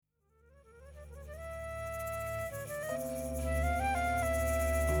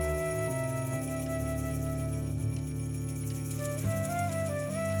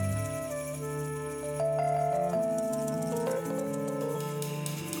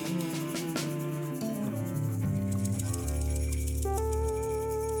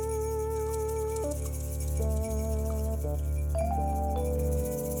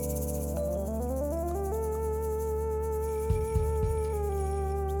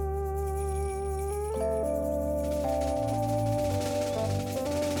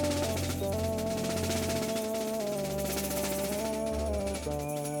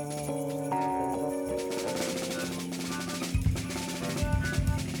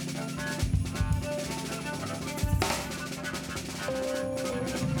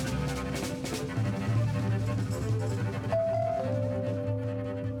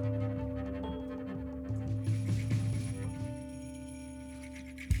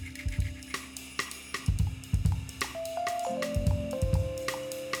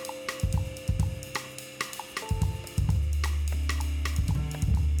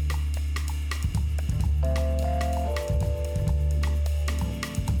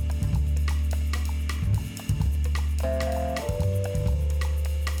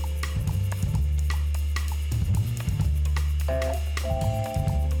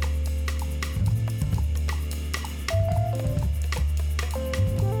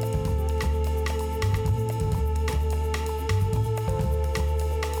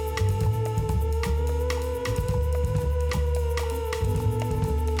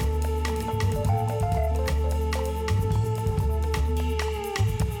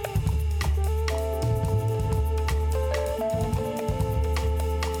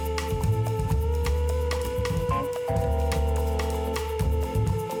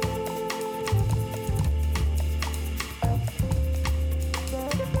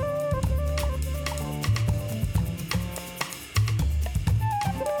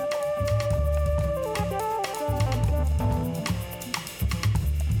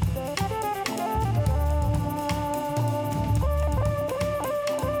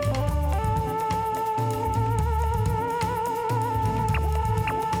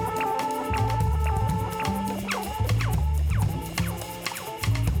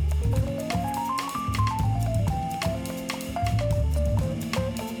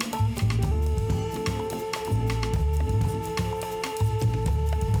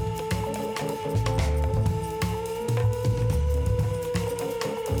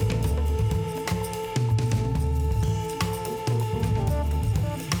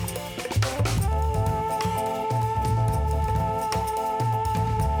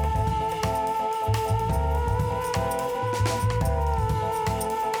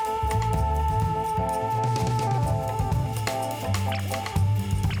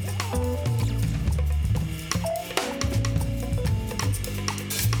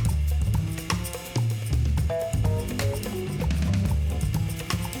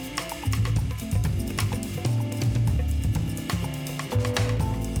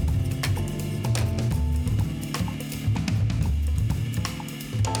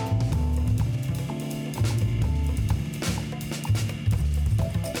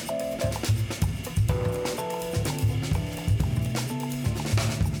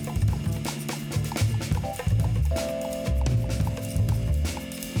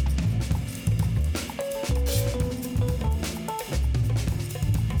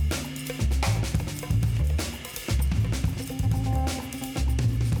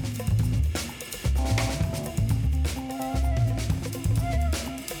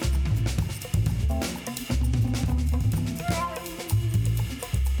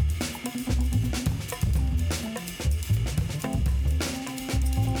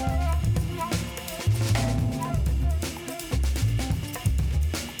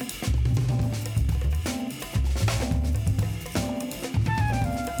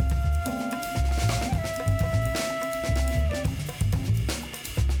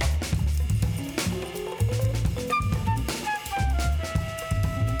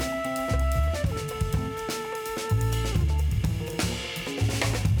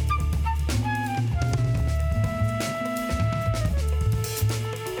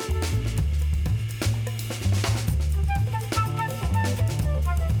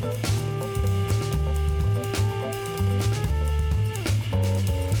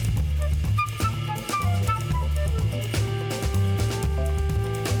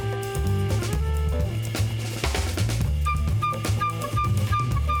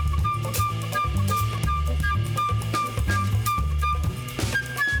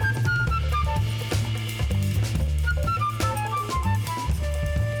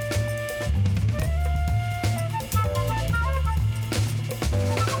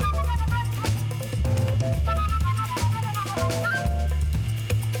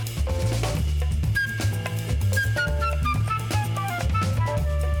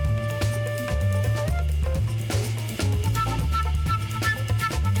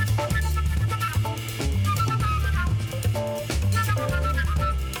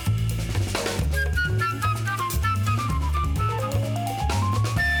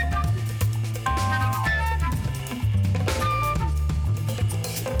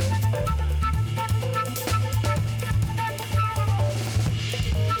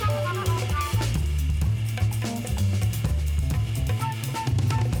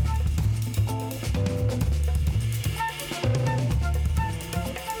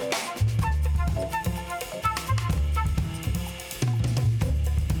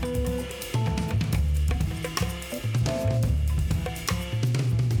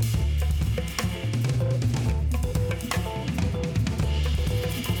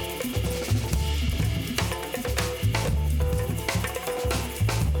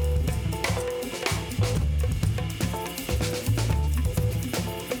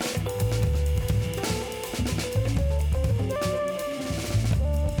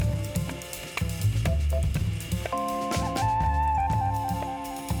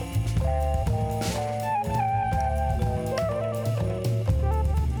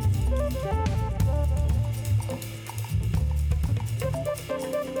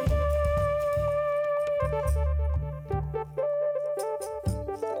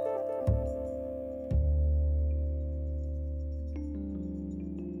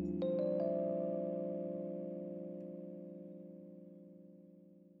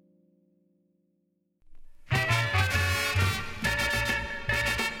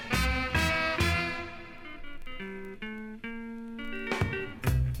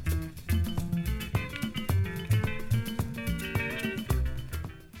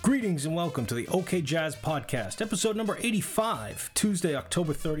Greetings and welcome to the OK Jazz Podcast, episode number 85, Tuesday,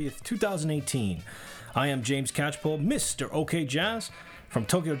 October 30th, 2018. I am James Catchpole, Mr. OK Jazz, from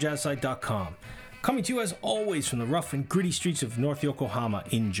TokyoJazzSite.com, coming to you as always from the rough and gritty streets of North Yokohama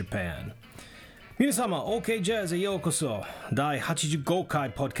in Japan. 皆様、OK Jazz へようこそ。第85回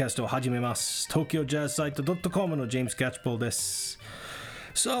ポッドキャストを始めます。TokyoJazzSite.com の James Catchpole です。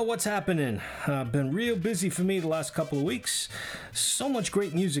So, what's happening? Been real busy for me the last couple of weeks. So much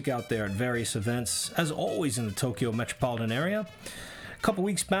great music out there at various events, as always in the Tokyo metropolitan area. A couple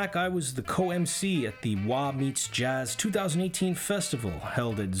weeks back, I was the co-MC at the Wa Meets Jazz 2018 festival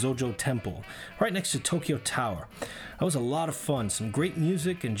held at Zojo Temple, right next to Tokyo Tower. That was a lot of fun. Some great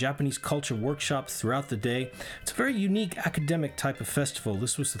music and Japanese culture workshops throughout the day. It's a very unique academic type of festival.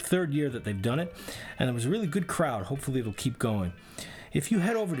 This was the third year that they've done it, and it was a really good crowd. Hopefully it'll keep going. If you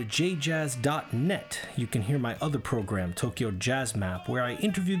head over to jjazz.net, you can hear my other program, Tokyo Jazz Map, where I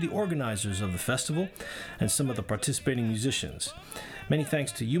interview the organizers of the festival and some of the participating musicians. Many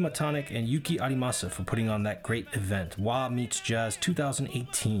thanks to Yuma Tonic and Yuki Arimasa for putting on that great event, Wa Meets Jazz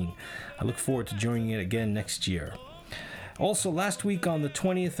 2018. I look forward to joining it again next year. Also, last week on the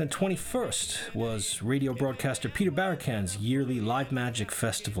 20th and 21st was radio broadcaster Peter Barakan's yearly Live Magic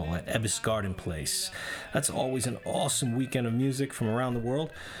Festival at Ebis Garden Place. That's always an awesome weekend of music from around the world.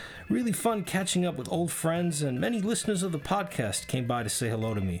 Really fun catching up with old friends, and many listeners of the podcast came by to say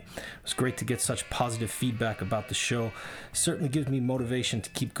hello to me. It was great to get such positive feedback about the show. It certainly gives me motivation to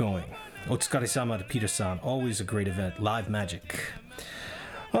keep going. Otsukaresama to Peter-san, always a great event, Live Magic.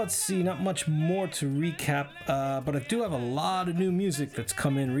 Let's see, not much more to recap, but I do have a lot of new music that's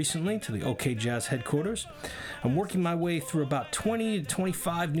come in recently to the OK Jazz headquarters. I'm working my way through about 20 to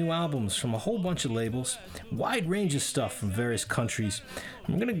 25 new albums from a whole bunch of labels, wide range of stuff from various countries.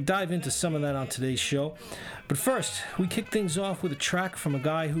 I'm going to dive into some of that on today's show. But first, we kick things off with a track from a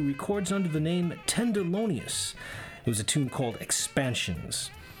guy who records under the name Tenderlonius. It was a tune called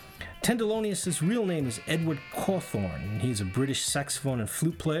Expansions. Tenderlonius' real name is Edward Cawthorne, and he's a British saxophone and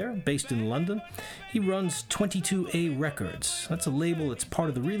flute player based in London. He runs 22A Records. That's a label that's part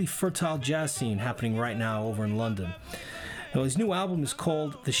of the really fertile jazz scene happening right now over in London. Now, his new album is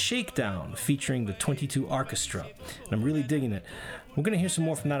called The Shakedown, featuring the 22 Orchestra, and I'm really digging it. We're going to hear some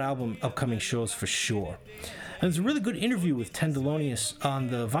more from that album upcoming shows for sure. And there's a really good interview with Tenderlonius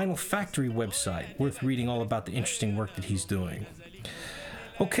on the Vinyl Factory website, worth reading all about the interesting work that he's doing.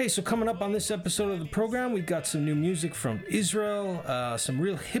 Okay, so coming up on this episode of the program, we've got some new music from Israel, some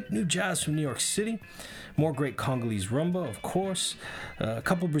real hip new jazz from New York City, more great Congolese rumba, of course, a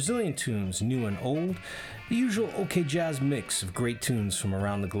couple Brazilian tunes, new and old, the usual OK Jazz mix of great tunes from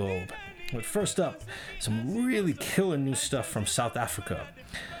around the globe. But first up, some really killer new stuff from South Africa.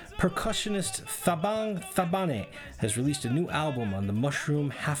 Percussionist Thabang Thabane has released a new album on the Mushroom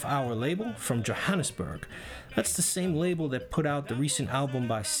Half-Hour label from Johannesburg. That's the same label that put out the recent album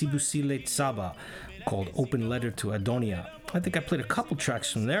by Sibusile Tsaba called Open Letter to Adonia. I think I played a couple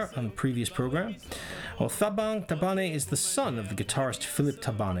tracks from there on the previous program. Well, Thabang Thabane is the son of the guitarist Philip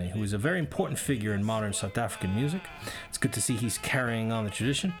Thabane, who is a very important figure in modern South African music. It's good to see he's carrying on the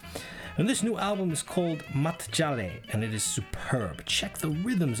tradition. And this new album is called Matjale, and it is superb. Check the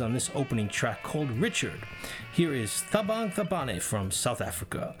rhythms on this opening track called Richard. Here is Thabang Thabane from South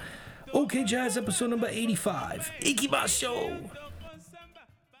Africa. OK Jazz episode number 85. Ikimashou!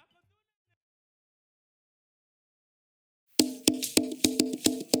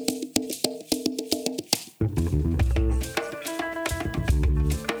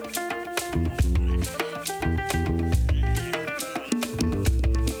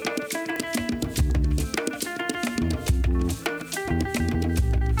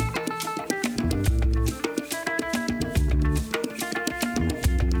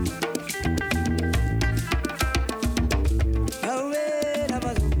 Oh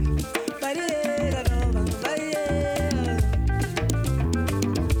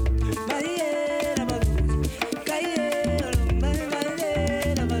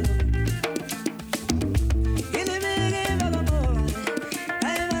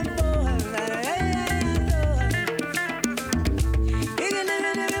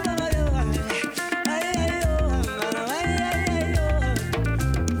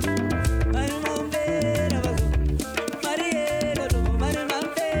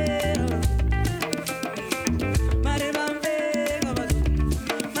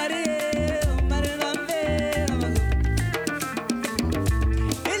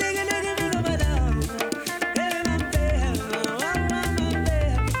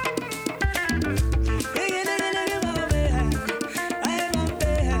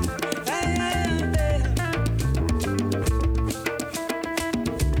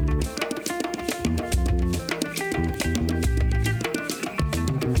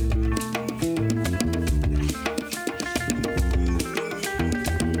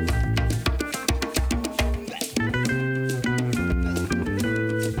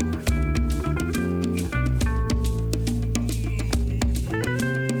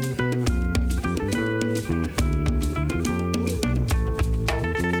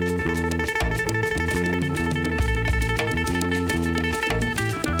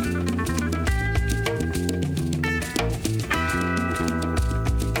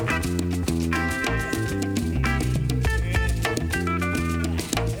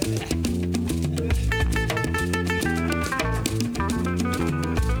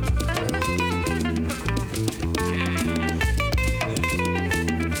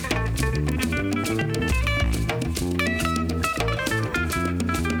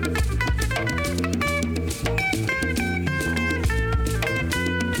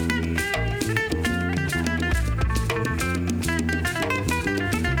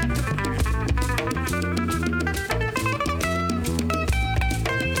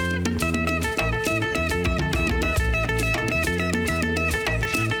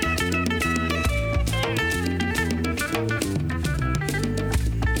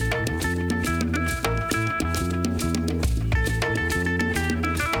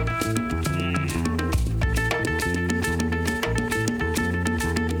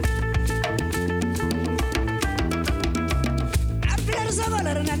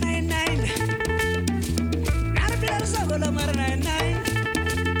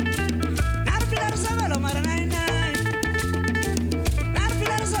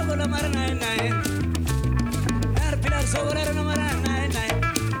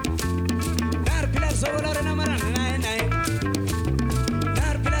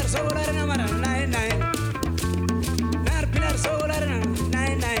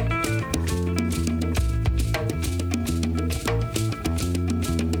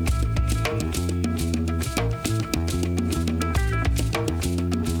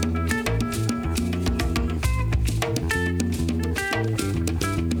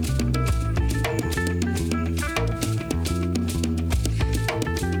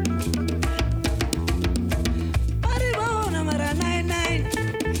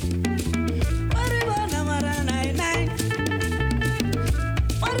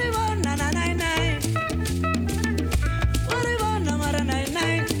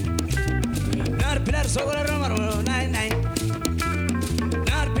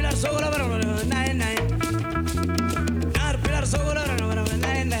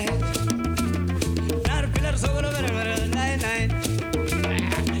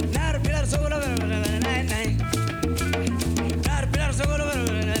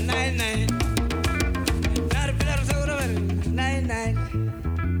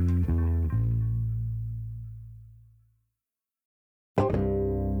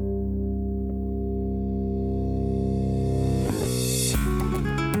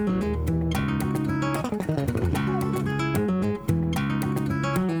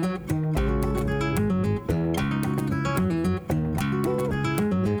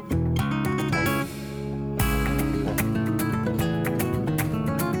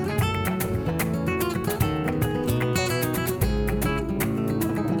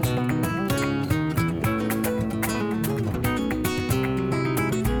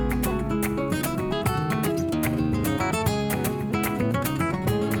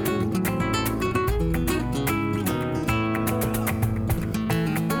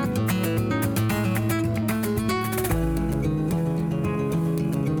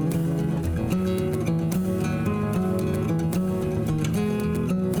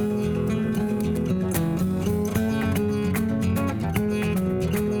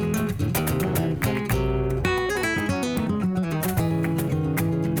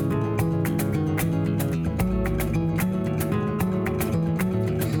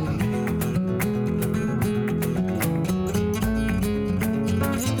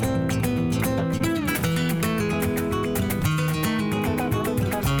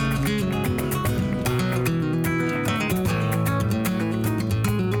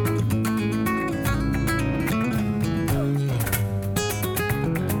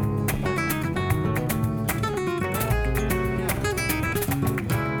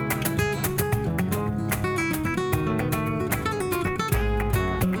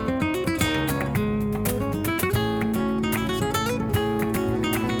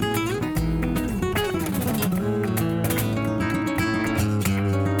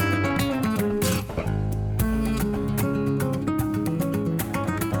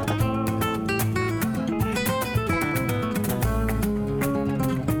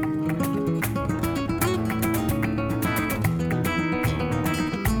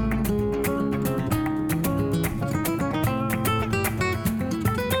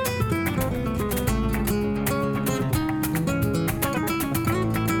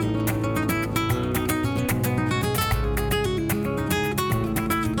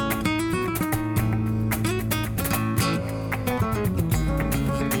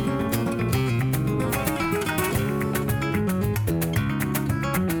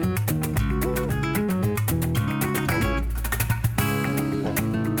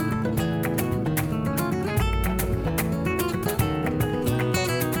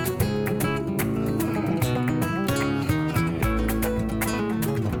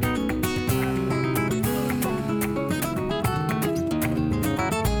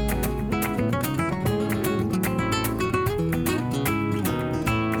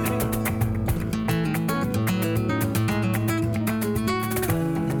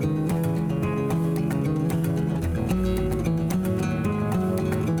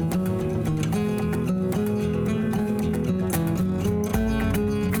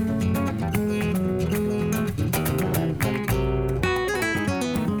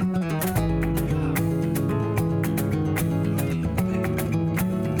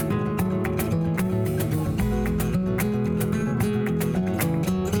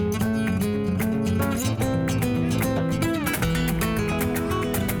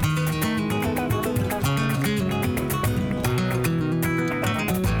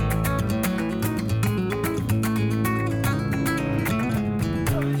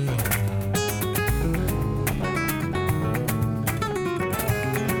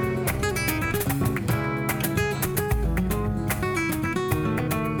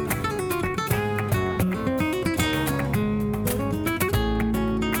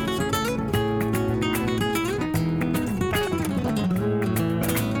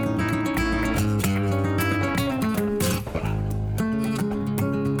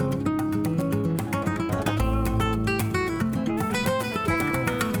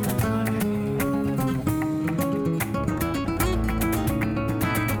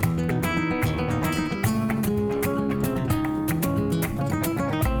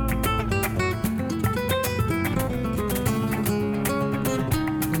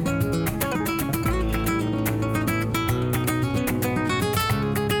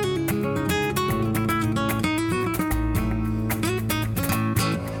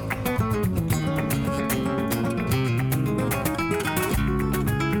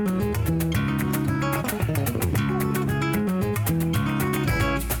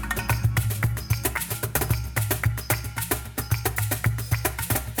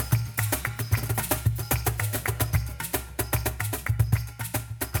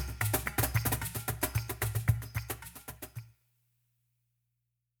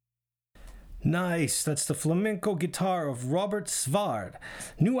Nice. That's the flamenco guitar of Robert Svard.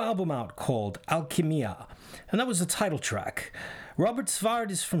 New album out called Alchemia. And that was the title track. Robert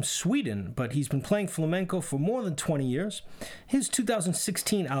Svard is from Sweden, but he's been playing flamenco for more than 20 years. His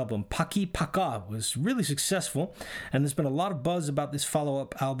 2016 album, Paki Paka, was really successful, and there's been a lot of buzz about this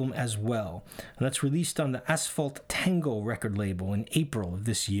follow-up album as well. And that's released on the Asphalt Tango record label in April of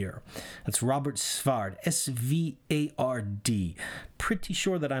this year. That's Robert Svard, S-V-A-R-D. Pretty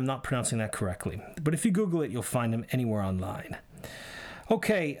sure that I'm not pronouncing that correctly, but if you Google it, you'll find him anywhere online.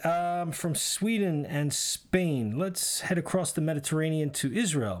 Okay, from Sweden and Spain, let's head across the Mediterranean to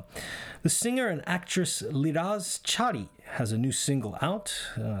Israel. The singer and actress Liraz Chari has a new single out,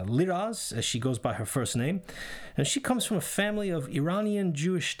 Liraz, as she goes by her first name, and she comes from a family of Iranian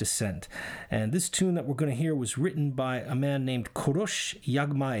Jewish descent. And this tune that we're going to hear was written by a man named Korosh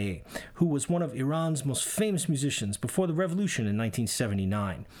Yagmaei, who was one of Iran's most famous musicians before the revolution in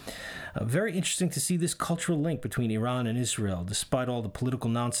 1979. Very interesting to see this cultural link between Iran and Israel, despite all the political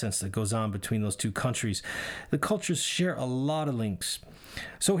nonsense that goes on between those two countries. The cultures share a lot of links.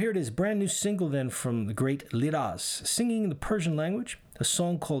 So here it is, brand new single then from the great Liraz, singing in the Persian language, a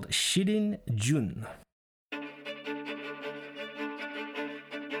song called Shirin Jun.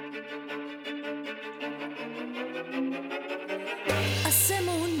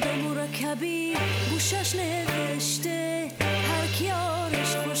 آسمون به مرکبی گوشش نوشته هر کی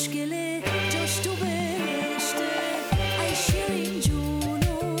آرش خوشگله جاش تو بهشته ای شیرین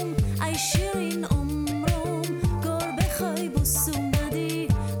جونم ای شیرین عمرم گار بخوای بوسم ندی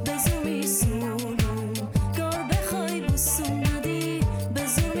بزور میسونم گار بخوای بوسم ندی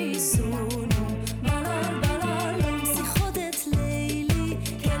بزور میسونم بلال بلال لمسی خودت لیلی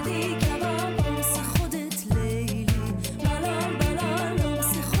کردی کباب لمسی خودت لیلی بلال بلال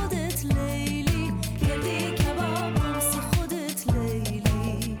لمسی خودت لیلی کردی کباب لمسی خودت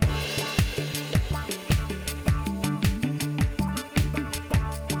لیلی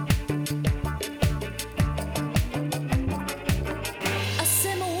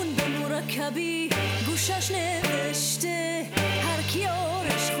آسمون به مرکبی گوشش نوشته هر کی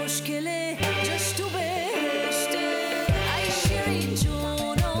آرش خوشگله جاش تو بهشته ای شیرین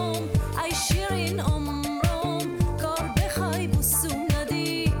جونم ای شیرین عمرم گار بخوای بوسم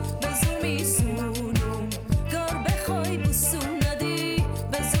ندی بزور میسونم گار بخوای بوسم ندی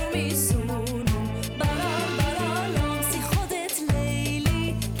بزور میسونم بلال بلال لمسی خودت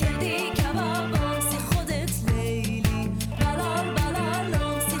لیلی کردی کباب لمسی خودت لیلی بلال بلال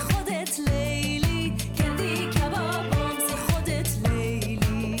لمسی خودت لیلی کردی کباب لمسی خودت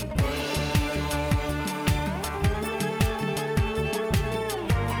لیلی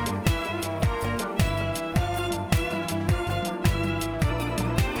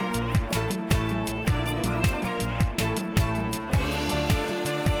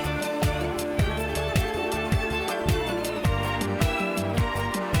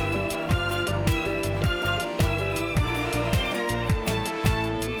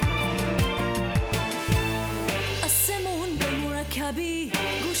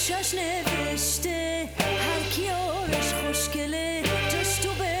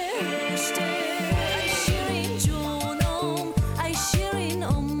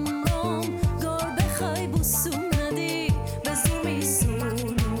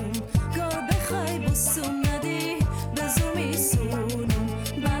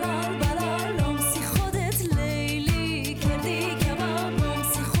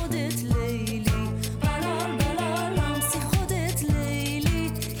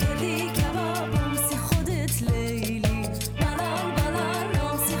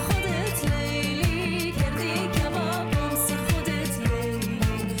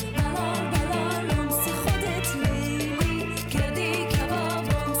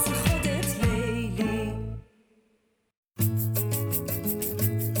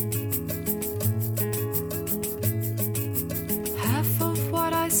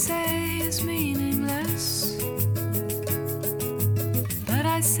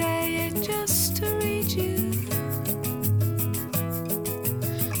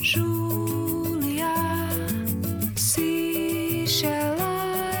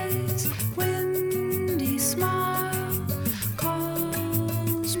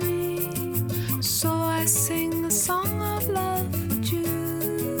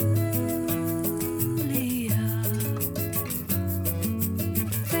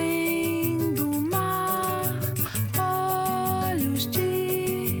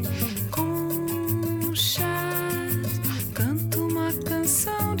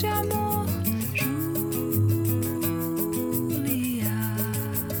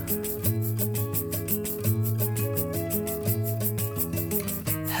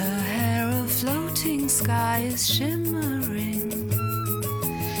sky is shimmering,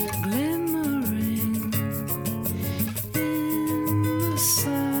 glimmering in the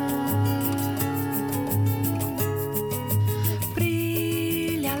sun.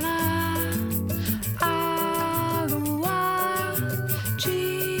 Brilha lá a lua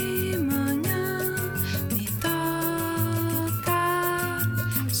de manhã, me toca,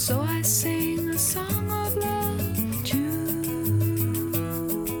 so I sing a song of love, Julia.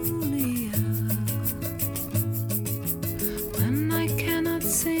 When I cannot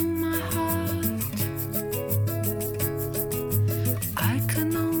sing my heart, I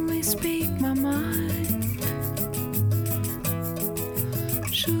can only speak my mind.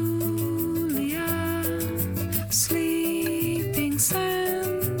 Julia, sleeping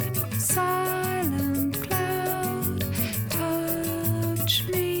sand, silent cloud, touch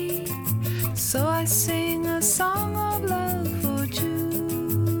me, so I sing a song of love for Julia.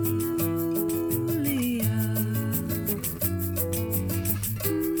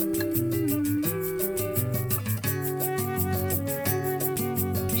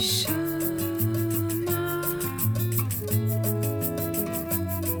 Chama,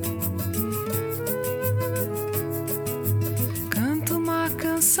 canto uma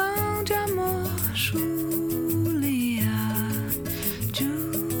canção de amor, Julia,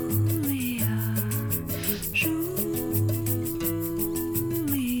 Julia, Julia.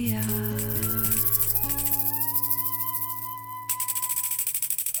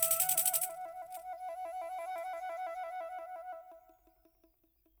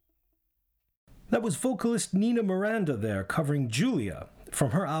 That was vocalist Nina Miranda there, covering Julia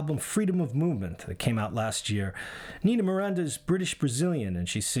from her album Freedom of Movement that came out last year. Nina Miranda is British-Brazilian, and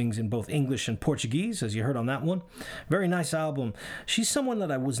she sings in both English and Portuguese, as you heard on that one. Very nice album. She's someone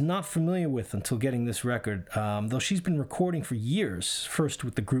that I was not familiar with until getting this record, though she's been recording for years, first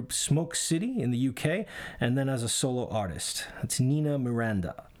with the group Smoke City in the UK, and then as a solo artist. That's Nina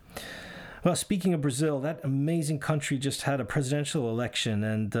Miranda. Well, speaking of Brazil, that amazing country just had a presidential election,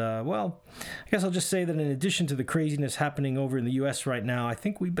 and, well, I guess I'll just say that in addition to the craziness happening over in the U.S. right now, I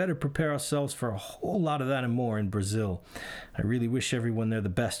think we better prepare ourselves for a whole lot of that and more in Brazil. I really wish everyone there the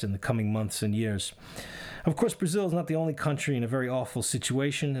best in the coming months and years. Of course, Brazil is not the only country in a very awful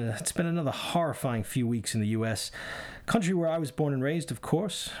situation. It's been another horrifying few weeks in the U.S., country where I was born and raised, of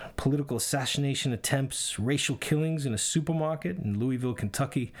course. Political assassination attempts, racial killings in a supermarket in Louisville,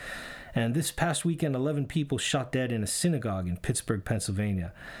 Kentucky. And this past weekend, 11 people shot dead in a synagogue in Pittsburgh,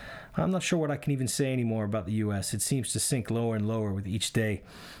 Pennsylvania. I'm not sure what I can even say anymore about the U.S. It seems to sink lower and lower with each day.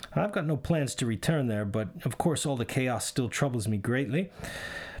 I've got no plans to return there, but of course all the chaos still troubles me greatly.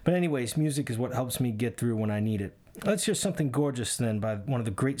 But anyways, music is what helps me get through when I need it. Let's hear something gorgeous then by one of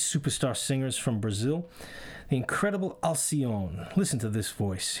the great superstar singers from Brazil, the incredible Alcione. Listen to this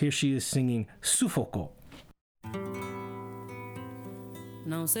voice. Here she is singing Sufoco.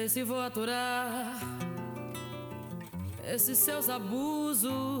 Não sei se vou aturar esses seus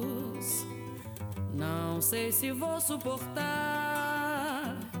abusos. Não sei se vou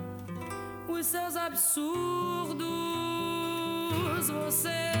suportar os seus absurdos.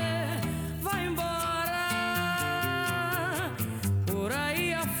 Você vai embora por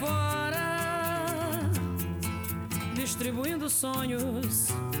aí afora, distribuindo sonhos,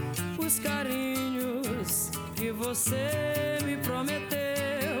 os carinhos que você me prometeu.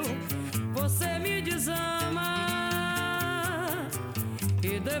 Você me desama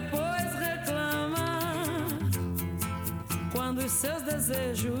e depois reclama quando os seus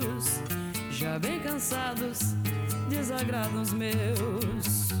desejos, já bem cansados, desagradam os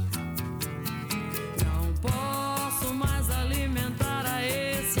meus. Não posso mais alimentar a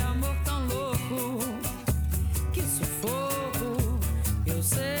esse amor tão louco. Que sufoco. Eu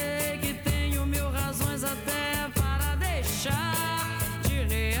sei que tenho mil razões até para deixar de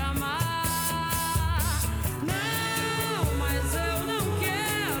lhe amar. Não, mas eu não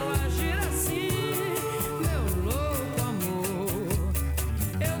quero agir assim, meu louco amor.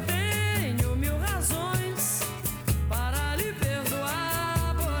 Eu tenho mil razões para lhe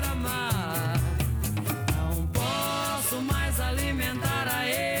perdoar por amar. Não posso mais alimentar a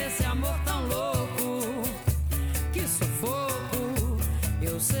esse amor tão louco. Que sufoco.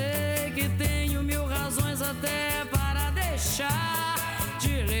 Eu sei que tenho mil razões até para deixar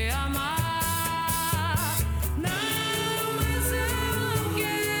de lhe amar. Não, mas eu não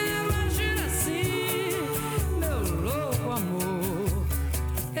quero agir assim, meu louco amor.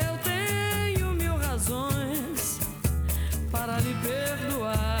 Eu tenho mil razões para lhe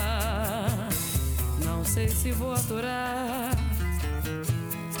perdoar. Não sei se vou aturar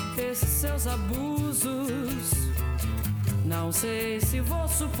esses seus abusos. Não sei se vou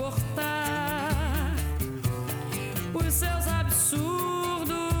suportar os seus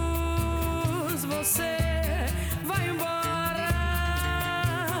absurdos. Você vai embora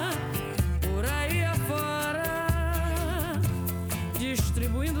por aí afora,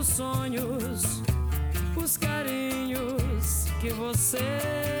 distribuindo sonhos, os carinhos que você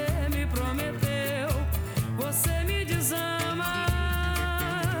me prometeu. Você me desama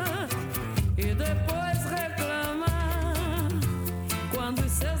e depois reclama quando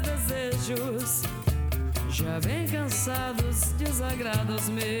os seus desejos já bem cansados desagradam os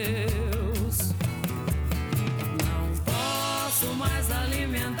meus. Não posso mais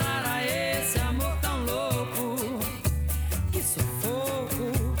alimentar a esse amor tão louco. Que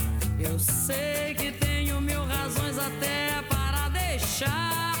sufoco. Eu sei que tenho mil razões até para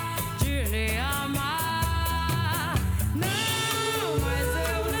deixar de lhe amar. Não, mas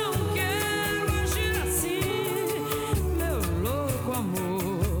eu não quero agir assim, meu louco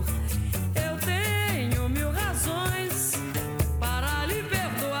amor. Eu tenho mil razões para lhe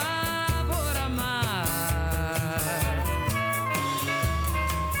perdoar por amar.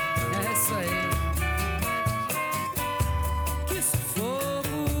 É isso aí. Que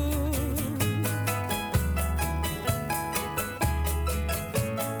sufoco.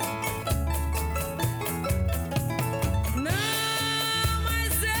 Não,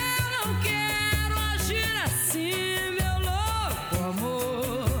 mas eu não quero agir assim, meu louco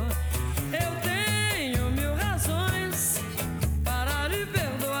amor. Eu tenho mil razões para lhe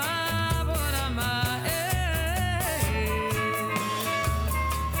perdoar por amar.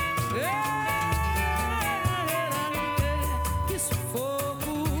 Que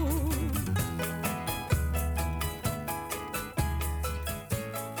sufoco.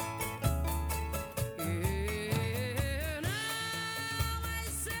 Não,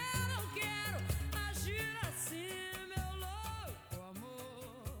 mas eu não quero agir assim, meu louco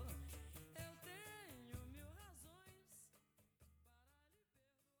amor. Eu tenho mil razões.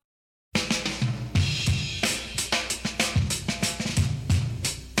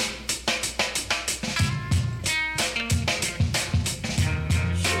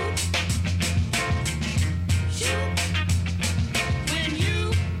 When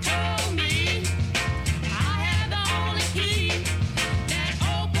you told me I had the only key that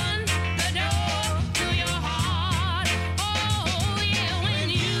opened the door to your heart. Oh yeah, when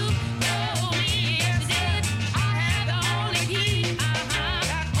you told me yes, yes, I had the only key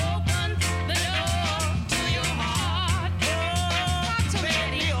that opened the door to your heart. Talk to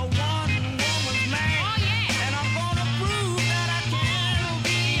me. A one-woman's man. Oh yeah. And I'm gonna prove that I can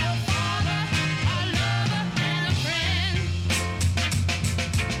be a father, A lover and a friend.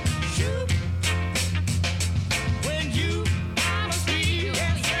 shoot. When you promised me,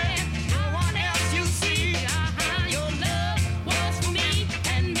 yes, yes, no one else you see. Your love was for me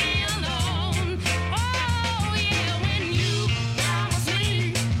and me alone. Oh yeah, when you promised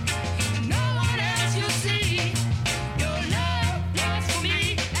me, no one else you see. Your love was for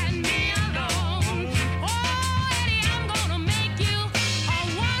me and me alone. Oh Eddie, I'm gonna make you a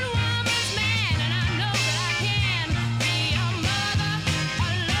one-woman's man, and I know that I can be a mother, a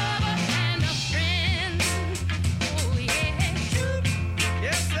lover, and a friend. Oh yeah.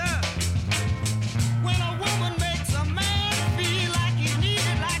 Yes, sir. When a woman makes a man feel like he's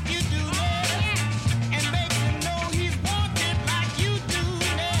needed like you do, yeah, and makes him know he's wanted like you do,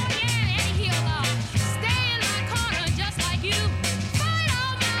 yeah. Yeah, and he'll stay in my corner just like you, fight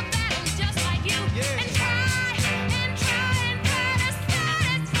all my battles just like you, Yeah. and try to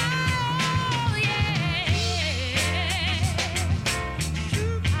satisfy. Oh yeah.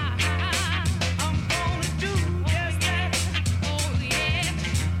 I'm gonna do just that. Oh yeah.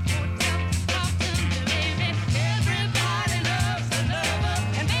 Talk to me, baby. Everybody loves a lover,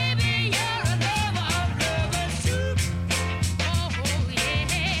 and baby you're a lover of lovers too. Oh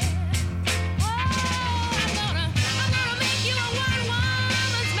yeah. Oh, I'm gonna make you a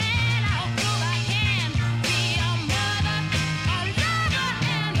one-woman's man. I prove I can be a mother, a lover,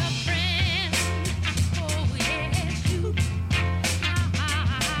 and a friend. Oh yeah, you.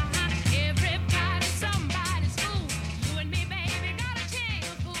 Everybody, somebody's fool. You and me, baby, got a chain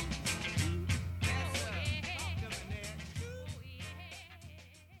of fool.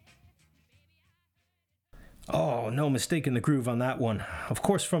 Oh, no mistaking the groove on that one. Of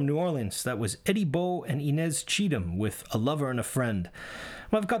course, from New Orleans, that was Eddie Bo and Inez Cheatham with A Lover and a Friend.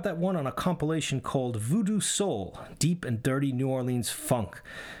 Well, I've got that one on a compilation called Voodoo Soul, Deep and Dirty New Orleans Funk,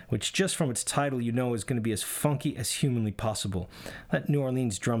 which just from its title you know is going to be as funky as humanly possible. That New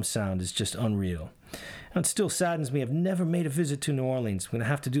Orleans drum sound is just unreal. And it still saddens me I've never made a visit to New Orleans. I'm going to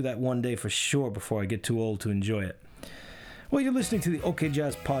have to do that one day for sure before I get too old to enjoy it. Well, you're listening to the OK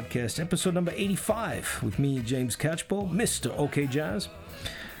Jazz Podcast, episode number 85, with me, James Catchpole, Mr. OK Jazz.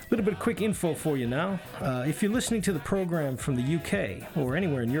 A little bit of quick info for you now. If you're listening to the program from the UK or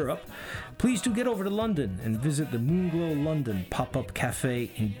anywhere in Europe, please do get over to London and visit the Moonglow London pop-up cafe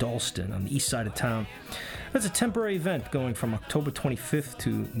in Dalston on the east side of town. That's a temporary event going from October 25th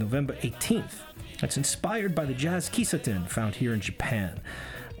to November 18th. It's inspired by the Jazz Kisaten found here in Japan.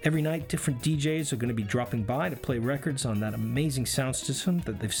 Every night, different DJs are going to be dropping by to play records on that amazing sound system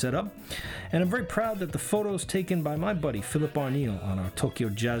that they've set up. And I'm very proud that the photos taken by my buddy Philip Arneal on our Tokyo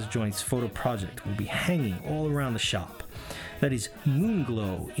Jazz Joints photo project will be hanging all around the shop. That is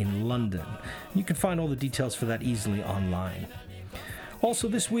Moonglow in London. You can find all the details for that easily online. Also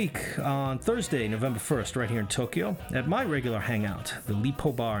this week, on Thursday, November 1st, right here in Tokyo, at my regular hangout, the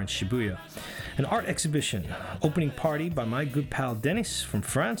Lipo Bar in Shibuya, an art exhibition, opening party by my good pal Dennis from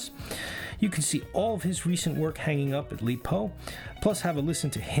France. You can see all of his recent work hanging up at Lipo, plus have a listen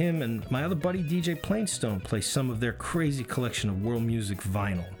to him and my other buddy DJ Plainstone play some of their crazy collection of world music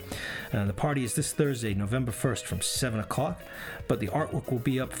vinyl. The party is this Thursday, November 1st from 7 o'clock, but the artwork will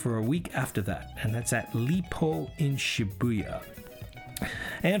be up for a week after that, and that's at Lipo in Shibuya.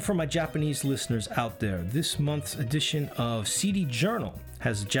 And for my Japanese listeners out there, this month's edition of CD Journal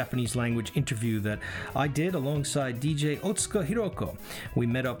has a Japanese language interview that I did alongside DJ Otsuka Hiroko. We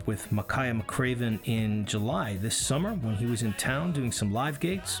met up with Makaya McCraven in July this summer when he was in town doing some live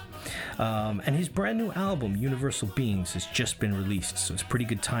gigs. And his brand new album, Universal Beings, has just been released, so it's pretty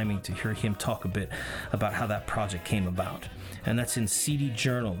good timing to hear him talk a bit about how that project came about. And that's in CD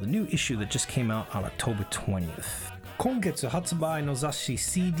Journal, the new issue that just came out on October 20th. 今月発売の雑誌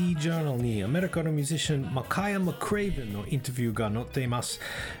CD Journal にアメリカのミュージシャンマカヤ・マクレイブンのインタビューが載っています。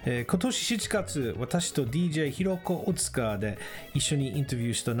今年7月、私と DJ ヒロコ・オツカで一緒にインタビュ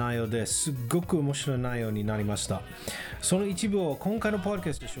ーした内容ですっごく面白い内容になりました。その一部を今回のポッドキ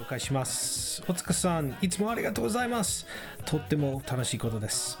ャストで紹介します。オツカさん、いつもありがとうございます。とっても楽しいことで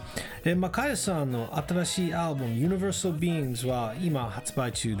す。マカヤさんの新しいアルバム Universal Beings は今発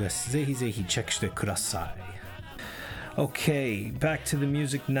売中です。ぜひぜひチェックしてください。Okay, back to the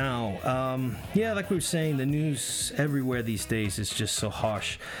music now. Yeah, like we were saying, the news everywhere these days is just so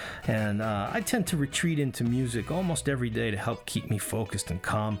harsh. And I tend to retreat into music almost every day to help keep me focused and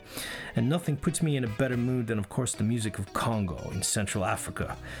calm. And nothing puts me in a better mood than, of course, the music of Congo in Central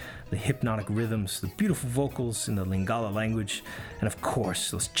Africa. The hypnotic rhythms, the beautiful vocals in the Lingala language, and of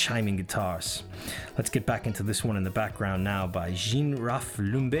course, those chiming guitars. Let's get back into this one in the background now by Jean-Raph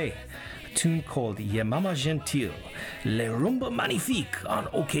Lumbe. Tune called Yemama Gentile, Le Rumba Magnifique on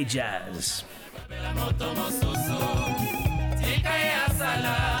OK Jazz.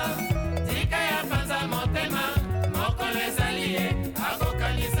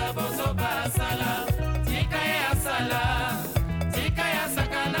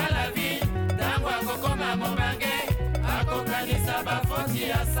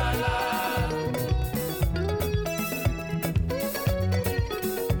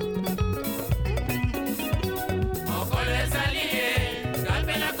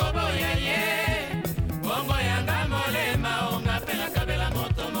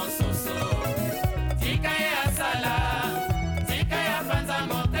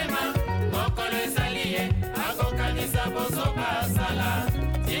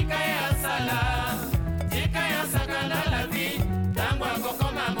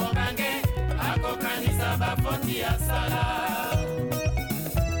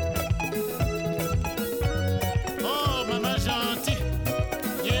 Oh, maman gentille,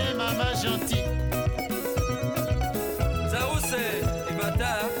 yeah, maman gentille. Zaouse,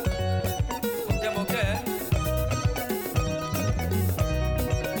 Ibata, Yamoke.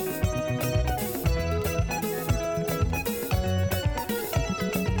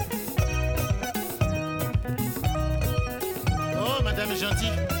 Oh, madame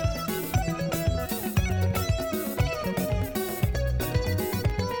gentille.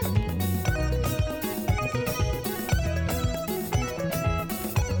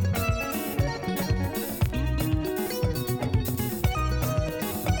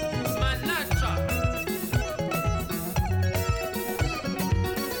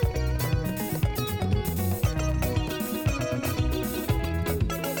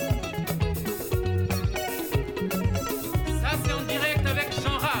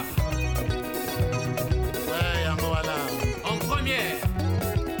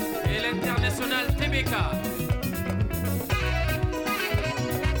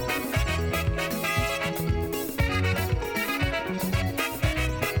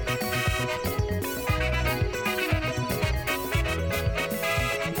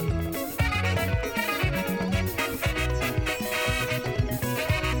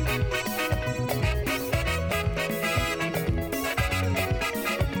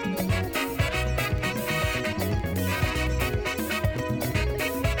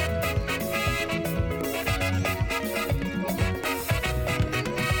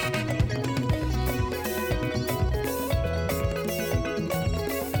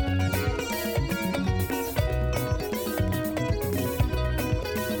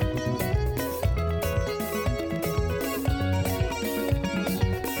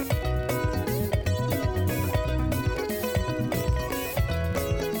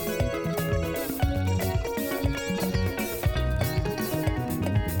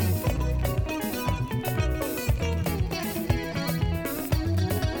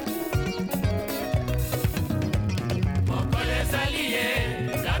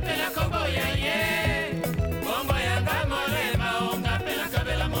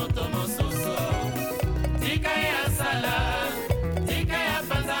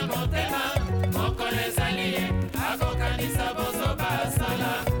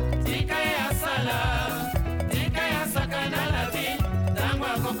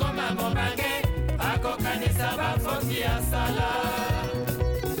 akokoma mobange akokanisa bafoti ya sala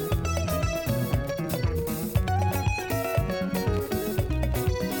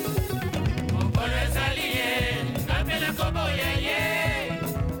mokolo ezali ye ngapela koboya ye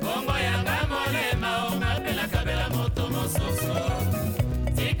bongo yanga molema o ngapela kabela moto mosusu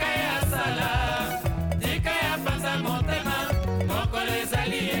tika ya sala tika ya panza motema mokolo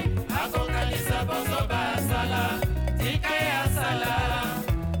ezali ye akokanisa bozo basala tika ya sala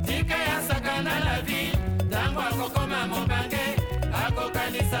tika ya sakana la vie tango akokoma mobange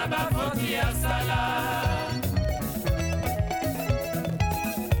akokanisa bafoti ya sala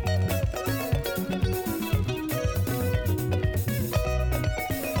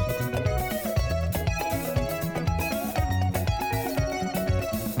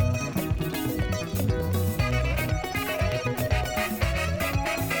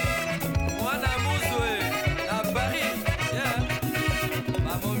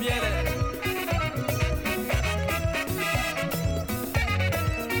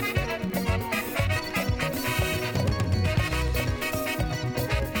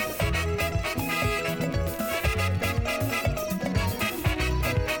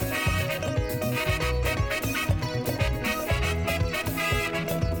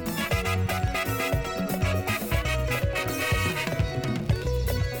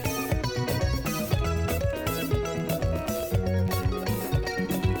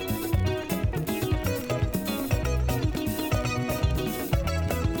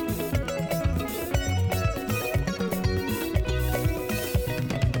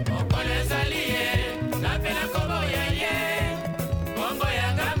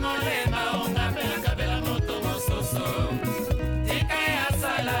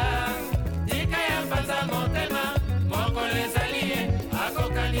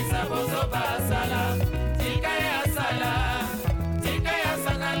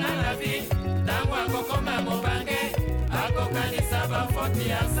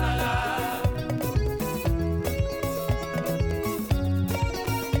ya sala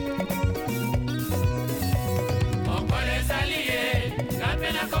mokolo ezali ye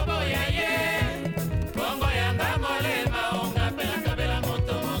ngapela koboya ye bongo yanga molema o ngapela kabela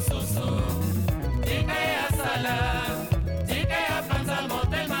moto mosusu tika ya sala tika ya panza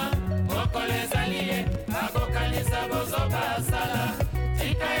motema mokolo ezali ye akokanisa bozo basala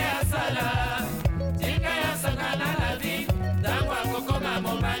tika ya sala tika ya sakana la vie tango akokoma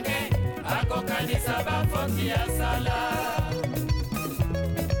mobange akokanisa bafoti ya sala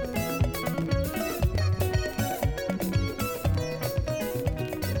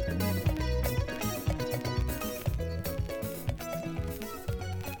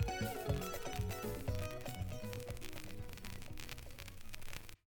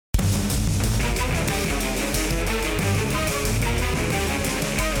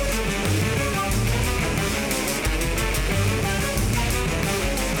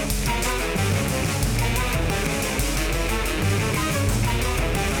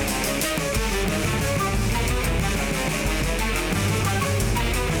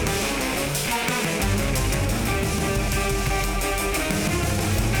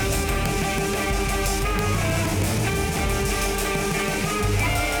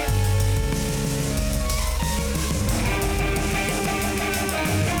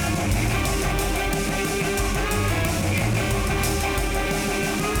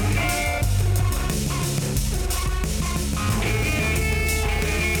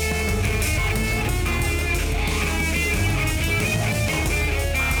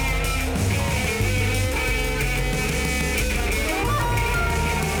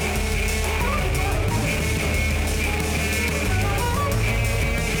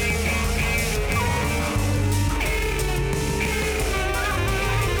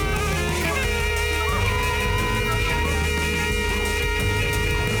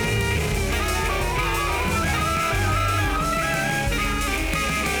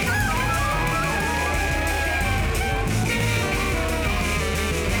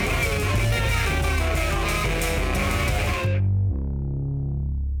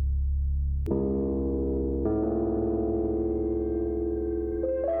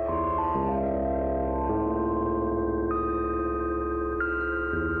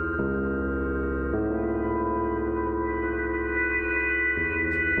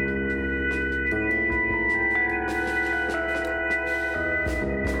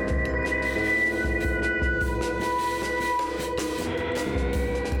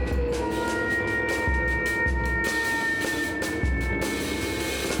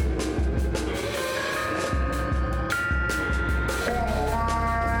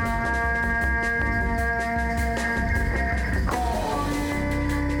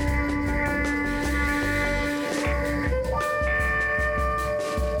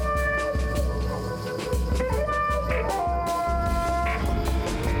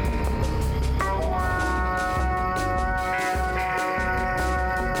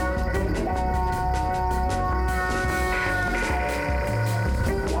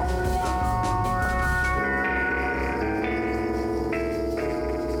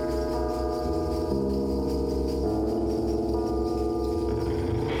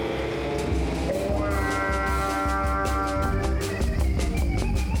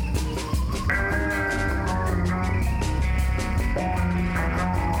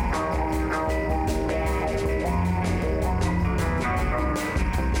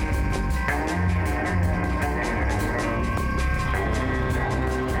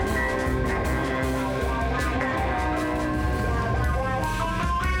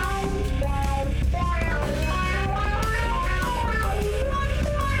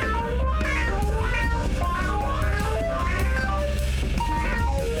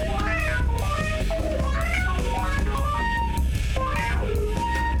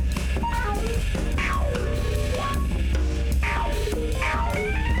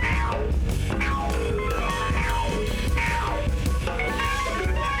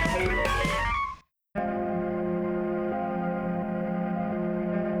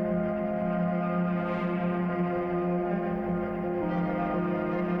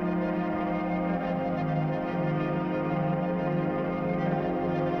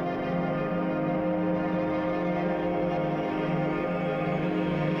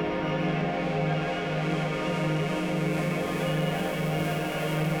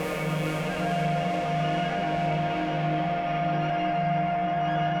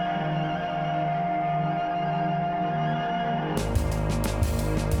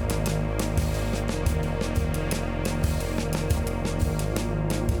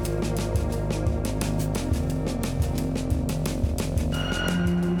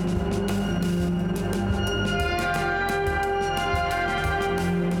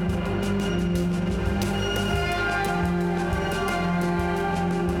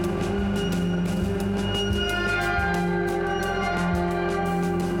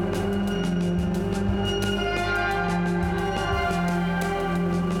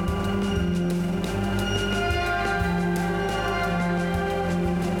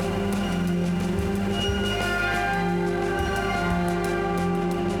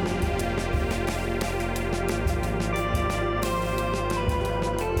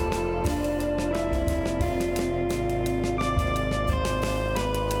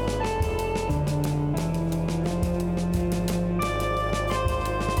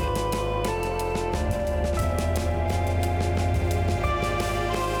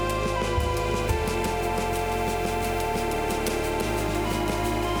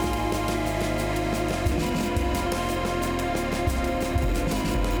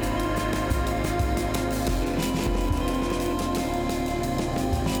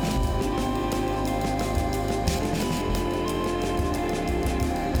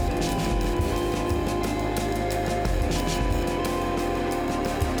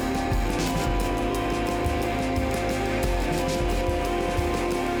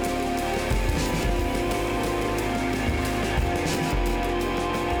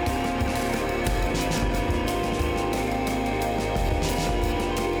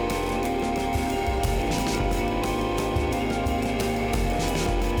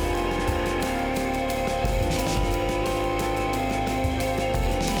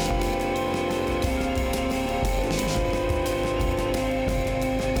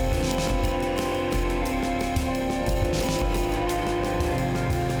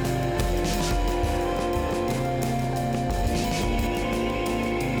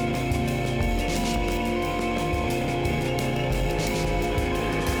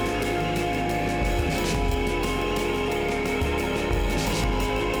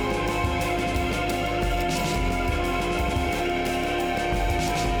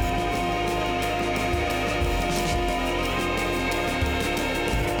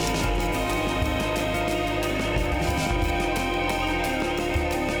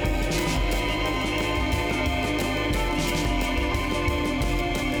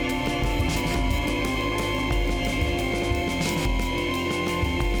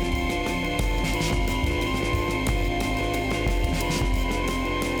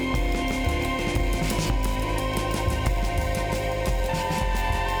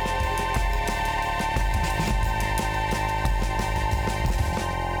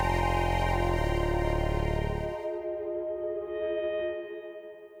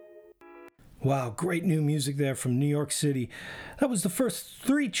Wow, great new music there from New York City. That was the first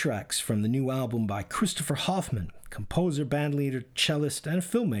 3 tracks from the new album by Christopher Hoffman, composer, bandleader, cellist, and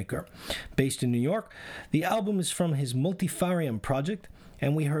filmmaker. Based in New York, the album is from his Multifarium project,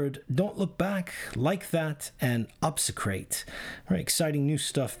 and we heard Don't Look Back, Like That, and Obsecrate. Very exciting new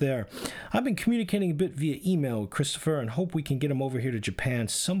stuff there. I've been communicating a bit via email with Christopher and hope we can get him over here to Japan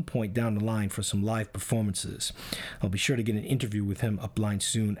some point down the line for some live performances. I'll be sure to get an interview with him upline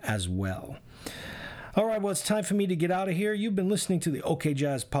soon as well. All right, well, it's time for me to get out of here. You've been listening to the OK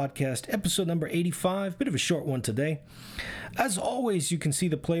Jazz Podcast, episode number 85. Bit of a short one today. As always, you can see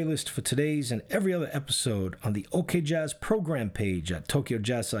the playlist for today's and every other episode on the OK Jazz program page at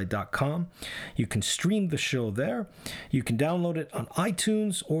TokyoJazzSite.com. You can stream the show there. You can download it on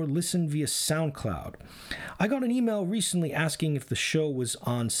iTunes or listen via SoundCloud. I got an email recently asking if the show was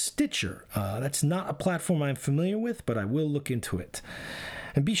on Stitcher. That's not a platform I'm familiar with, but I will look into it.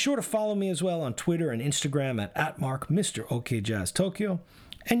 And be sure to follow me as well on Twitter and Instagram at @MrOKJazzTokyo.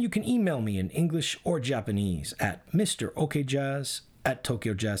 And you can email me in English or Japanese at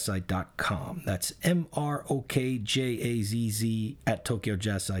MrOKJazz@TokyoJazzSite.com. That's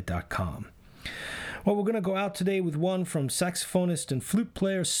MrOKJAZZ@TokyoJazzSite.com. Well, we're going to go out today with one from saxophonist and flute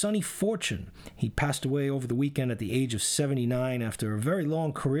player Sonny Fortune. He passed away over the weekend at the age of 79 after a very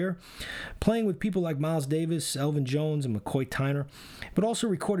long career, playing with people like Miles Davis, Elvin Jones, and McCoy Tyner, but also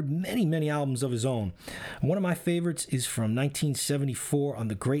recorded many, many albums of his own. One of my favorites is from 1974 on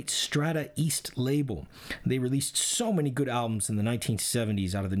the great Strata East label. They released so many good albums in the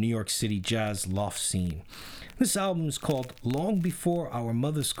 1970s out of the New York City jazz loft scene. This album is called Long Before Our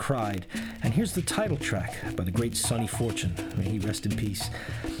Mothers Cried, and here's the title track by the great Sonny Fortune. May he rest in peace.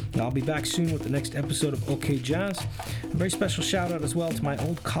 Now, I'll be back soon with the next episode of OK Jazz. A very special shout out as well to my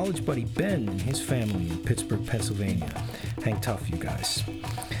old college buddy Ben and his family in Pittsburgh, Pennsylvania. Hang tough, you guys.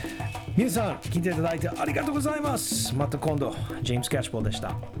 皆さん、聞いていただいてありがとうございます。また今度、ジェームス・キャッチボールでし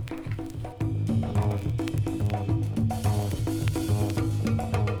た。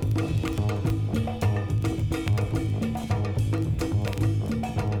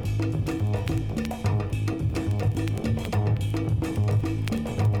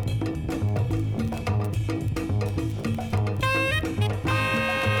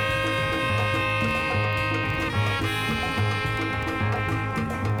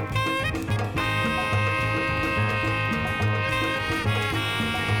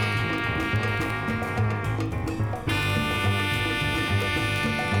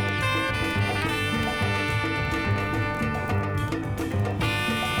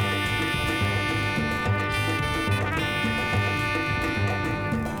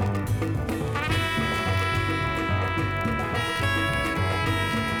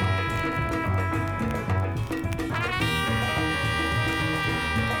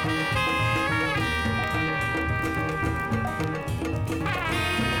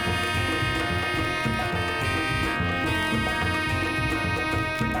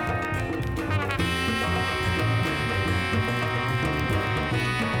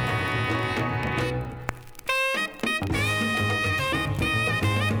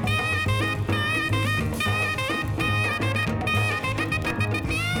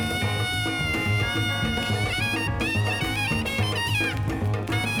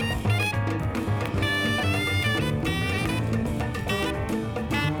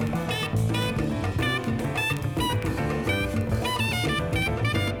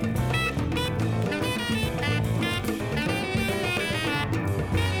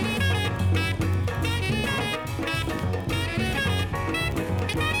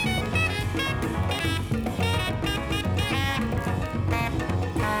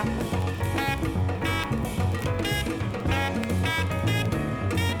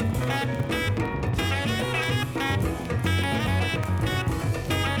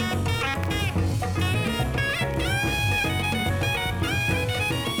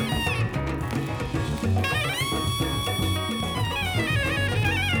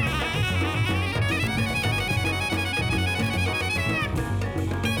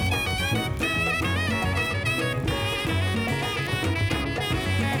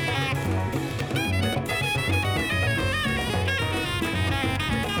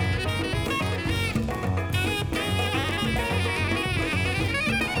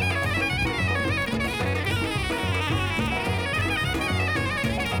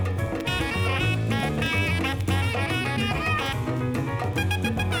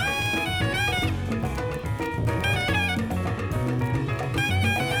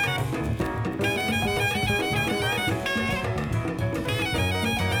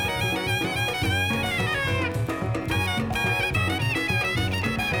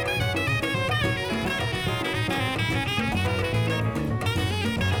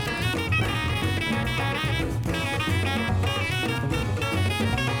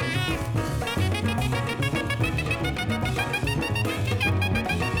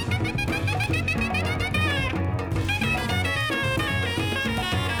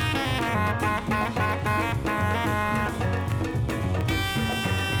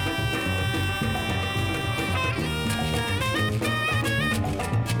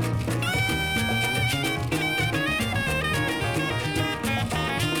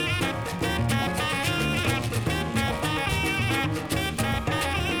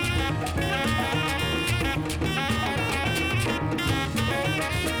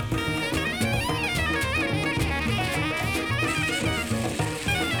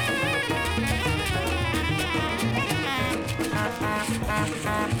Thank you.